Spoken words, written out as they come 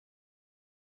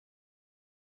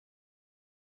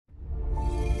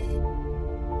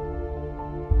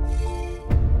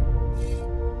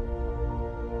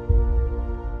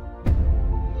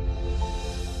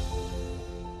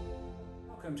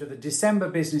to the December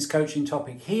business coaching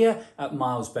topic here at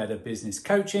Miles Better Business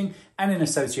Coaching and in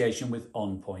association with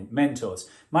On Point Mentors.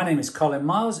 My name is Colin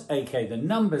Miles, aka The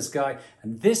Numbers Guy,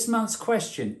 and this month's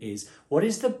question is, what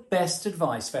is the best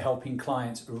advice for helping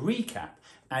clients recap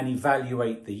and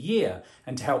evaluate the year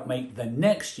and to help make the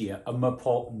next year a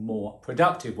more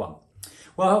productive one?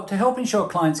 Well, to help ensure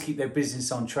clients keep their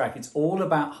business on track, it's all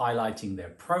about highlighting their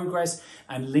progress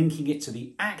and linking it to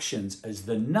the actions as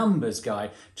the numbers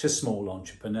guy to small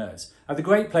entrepreneurs. I have the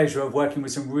great pleasure of working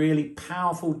with some really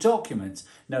powerful documents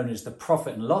known as the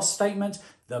profit and loss statement,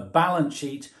 the balance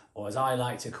sheet, or as I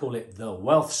like to call it, the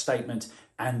wealth statement,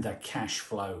 and the cash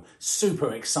flow.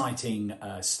 Super exciting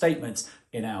statements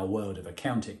in our world of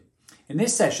accounting. In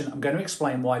this session, I'm going to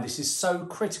explain why this is so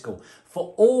critical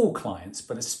for all clients,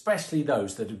 but especially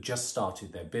those that have just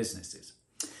started their businesses.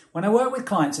 When I work with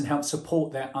clients and help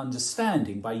support their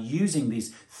understanding by using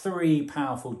these three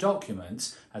powerful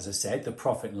documents, as I said, the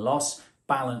profit and loss,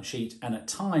 balance sheet, and at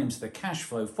times the cash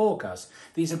flow forecast,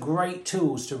 these are great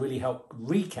tools to really help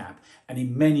recap and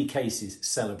in many cases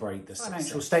celebrate the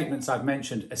financial statements I've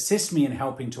mentioned assist me in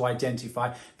helping to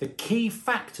identify the key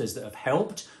factors that have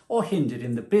helped or hindered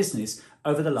in the business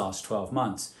over the last 12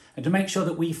 months and to make sure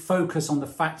that we focus on the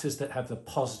factors that have the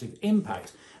positive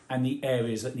impact and the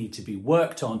areas that need to be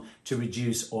worked on to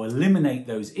reduce or eliminate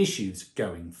those issues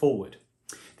going forward.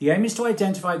 The aim is to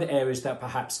identify the areas that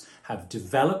perhaps have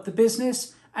developed the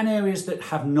business and areas that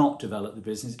have not developed the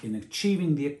business in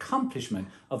achieving the accomplishment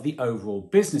of the overall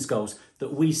business goals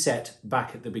that we set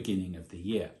back at the beginning of the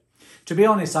year. To be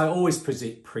honest, I always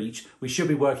preach we should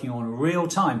be working on real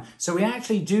time, so we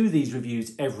actually do these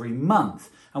reviews every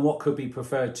month and what could be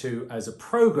referred to as a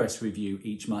progress review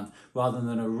each month rather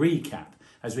than a recap,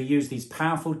 as we use these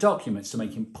powerful documents to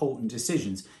make important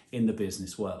decisions in the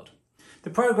business world. The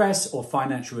progress or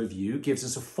financial review gives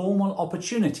us a formal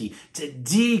opportunity to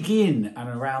dig in and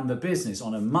around the business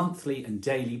on a monthly and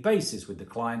daily basis with the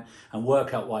client and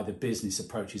work out why the business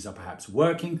approaches are perhaps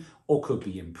working or could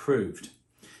be improved.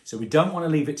 So we don't want to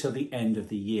leave it till the end of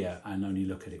the year and only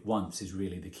look at it once is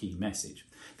really the key message.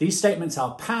 These statements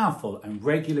are powerful and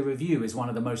regular review is one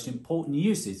of the most important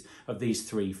uses of these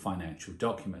three financial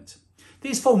documents.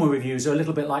 These formal reviews are a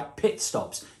little bit like pit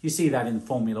stops. You see that in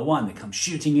Formula One. They come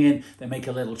shooting in, they make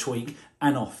a little tweak,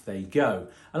 and off they go.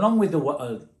 Along with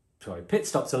the pit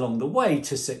stops along the way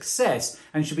to success,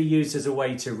 and should be used as a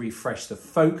way to refresh the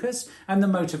focus and the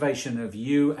motivation of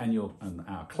you and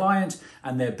our client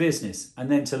and their business,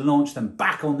 and then to launch them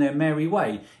back on their merry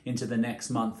way into the next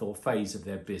month or phase of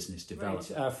their business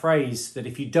development. A phrase that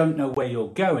if you don't know where you're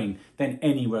going, then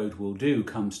any road will do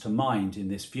comes to mind in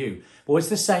this view. But it's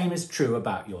the same is true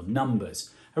about your numbers.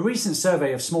 A recent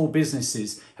survey of small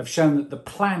businesses have shown that the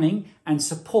planning and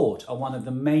support are one of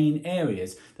the main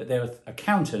areas that their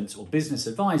accountants or business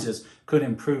advisors could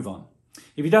improve on.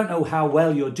 If you don't know how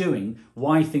well you're doing,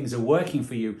 why things are working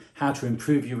for you, how to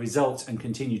improve your results and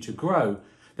continue to grow,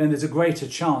 then there's a greater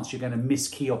chance you're going to miss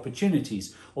key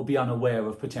opportunities or be unaware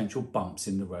of potential bumps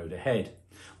in the road ahead.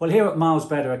 Well, here at Miles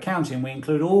Better Accounting, we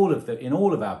include in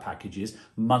all of our packages,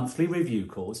 monthly review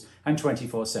calls and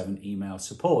 24/7 email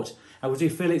support. And we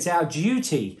feel it's our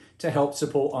duty to help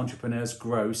support entrepreneurs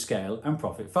grow, scale and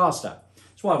profit faster.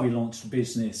 That's why we launched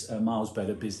Miles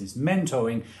Better Business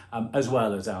Mentoring, as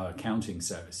well as our accounting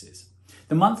services.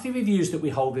 The monthly reviews that we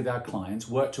hold with our clients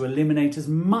work to eliminate as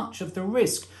much of the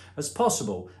risk as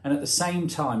possible and at the same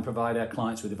time provide our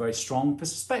clients with a very strong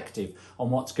perspective on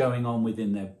what's going on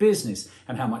within their business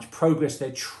and how much progress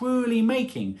they're truly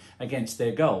making against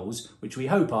their goals, which we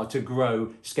hope are to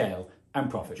grow, scale and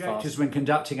profit faster. Objectives when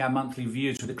conducting our monthly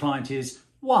reviews with the client is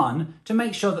 1, to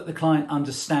make sure that the client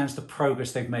understands the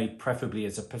progress they've made, preferably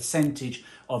as a percentage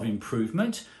of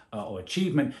improvement or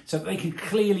achievement, so that they can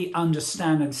clearly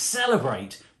understand and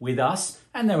celebrate with us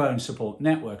and their own support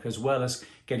network, as well as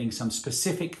getting some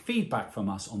specific feedback from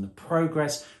us on the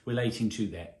progress relating to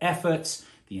their efforts,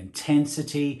 the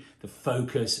intensity, the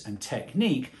focus and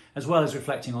technique, as well as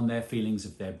reflecting on their feelings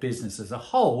of their business as a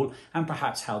whole and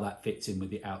perhaps how that fits in with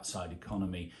the outside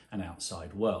economy and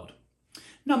outside world.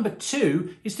 Number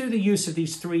 2 is through the use of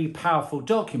these three powerful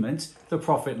documents, the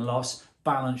profit and loss,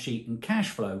 balance sheet and cash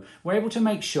flow, we're able to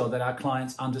make sure that our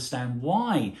clients understand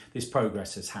why this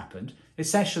progress has happened,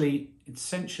 essentially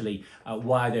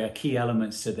why there are key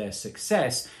elements to their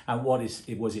success and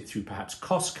was it through perhaps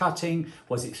cost cutting,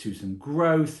 was it through some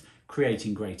growth,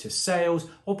 creating greater sales,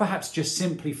 or perhaps just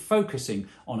simply focusing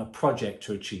on a project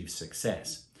to achieve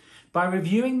success. By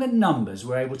reviewing the numbers,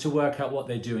 we're able to work out what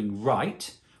they're doing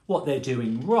right, what they're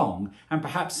doing wrong, and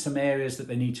perhaps some areas that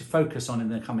they need to focus on in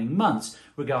the coming months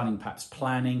regarding perhaps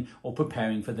planning or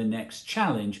preparing for the next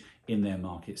challenge in their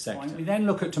market sector. We then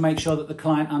look at to make sure that the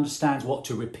client understands what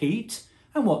to repeat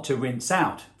and what to rinse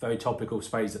out. Very topical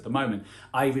phrase at the moment.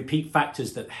 I repeat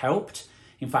factors that helped,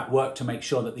 in fact work to make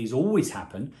sure that these always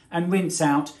happen, and rinse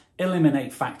out,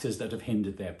 eliminate factors that have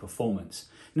hindered their performance.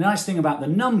 The nice thing about the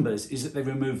numbers is that they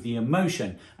remove the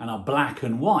emotion and are black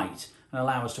and white and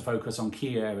allow us to focus on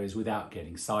key areas without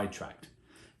getting sidetracked.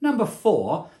 Number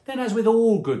 4, then as with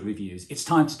all good reviews, it's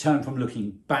time to turn from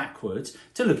looking backwards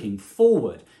to looking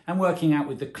forward and working out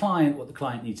with the client what the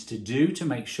client needs to do to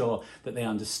make sure that they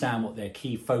understand what their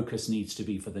key focus needs to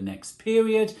be for the next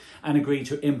period and agree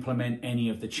to implement any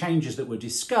of the changes that were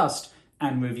discussed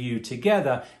and reviewed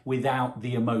together without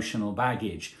the emotional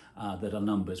baggage that our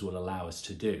numbers will allow us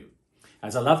to do.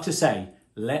 As I love to say,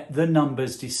 let the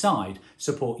numbers decide,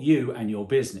 support you and your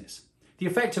business. The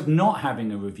effect of not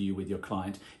having a review with your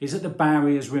client is that the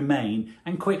barriers remain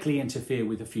and quickly interfere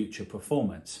with the future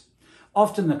performance.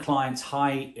 Often the client's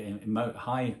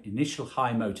initial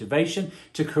high motivation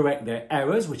to correct their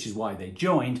errors, which is why they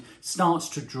joined, starts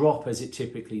to drop as it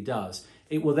typically does.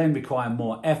 It will then require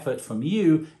more effort from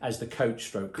you as the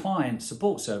coach/client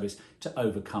support service to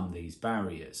overcome these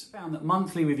barriers. I found that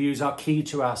monthly reviews are key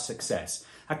to our success.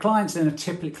 Our clients then are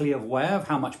typically aware of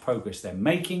how much progress they're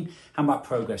making, how much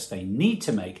progress they need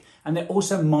to make, and they're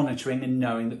also monitoring and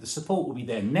knowing that the support will be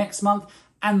there next month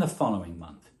and the following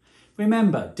month.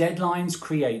 Remember, deadlines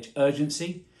create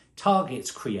urgency,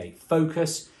 targets create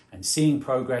focus, and seeing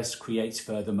progress creates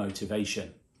further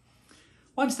motivation.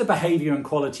 Once the behaviour and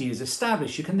quality is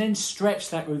established, you can then stretch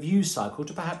that review cycle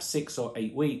to perhaps 6 or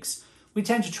 8 weeks. We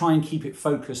tend to try and keep it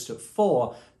focused at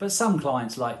 4, but some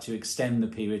clients like to extend the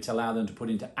period to allow them to put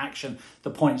into action the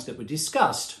points that were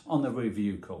discussed on the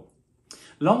review call.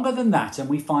 Longer than that, and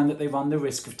we find that they run the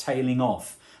risk of tailing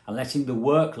off and letting the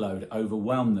workload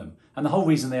overwhelm them, and the whole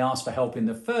reason they asked for help in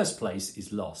the first place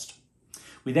is lost.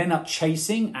 We then up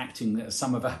chasing, acting as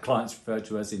some of our clients refer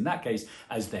to us in that case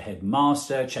as the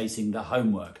headmaster, chasing the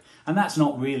homework. And that's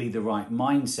not really the right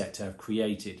mindset to have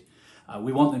created.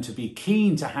 We want them to be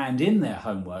keen to hand in their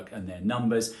homework and their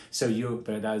numbers.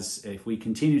 But as if we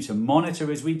continue to monitor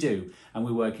as we do, and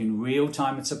we work in real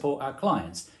time and support our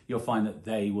clients, you'll find that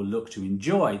they will look to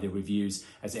enjoy the reviews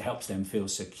as it helps them feel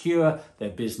secure, their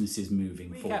business is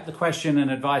moving forward. The question and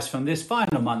advice from this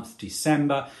final month,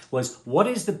 December, was what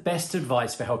is the best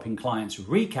advice for helping clients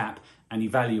recap and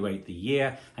evaluate the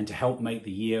year and to help make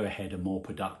the year ahead a more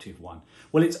productive one?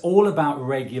 Well, it's all about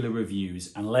regular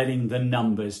reviews and letting the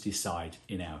numbers decide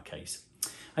in our case.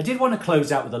 I did want to close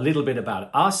out with a little bit about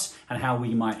us and how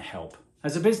we might help.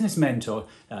 As a business mentor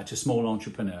to small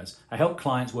entrepreneurs, I help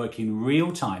clients work in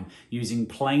real time using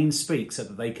plain speak so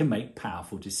that they can make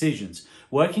powerful decisions,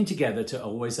 working together to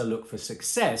always look for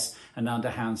success and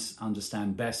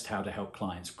understand best how to help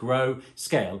clients grow,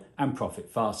 scale, and profit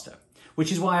faster.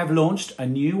 Which is why I've launched a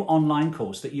new online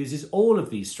course that uses all of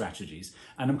these strategies,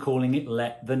 and I'm calling it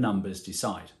Let the Numbers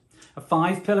Decide. A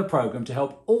 5-pillar program to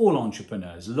help all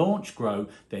entrepreneurs launch, grow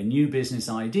their new business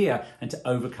idea and to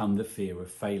overcome the fear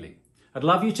of failing. I'd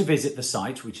love you to visit the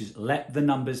site, which is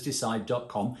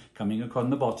letthenumbersdecide.com, coming across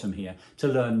the bottom here, to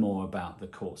learn more about the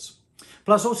course.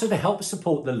 Plus also to help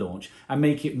support the launch and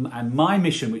make it, and my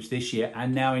mission, which this year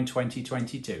and now in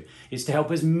 2022, is to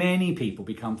help as many people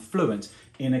become fluent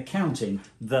in accounting,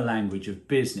 the language of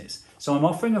business. So I'm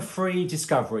offering a free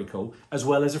discovery call as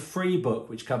well as a free book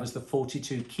which covers the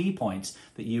 42 key points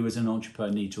that you as an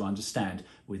entrepreneur need to understand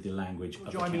with the language of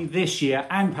accounting. Join me this year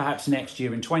and perhaps next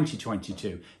year in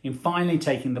 2022 in finally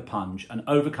taking the plunge and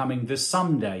overcoming the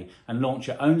someday and launch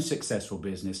your own successful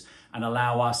business and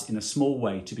allow us in a small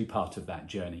way to be part of that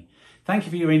journey. Thank you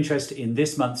for your interest in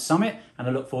this month's summit, and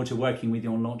I look forward to working with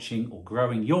you on launching or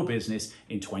growing your business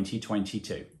in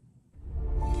 2022.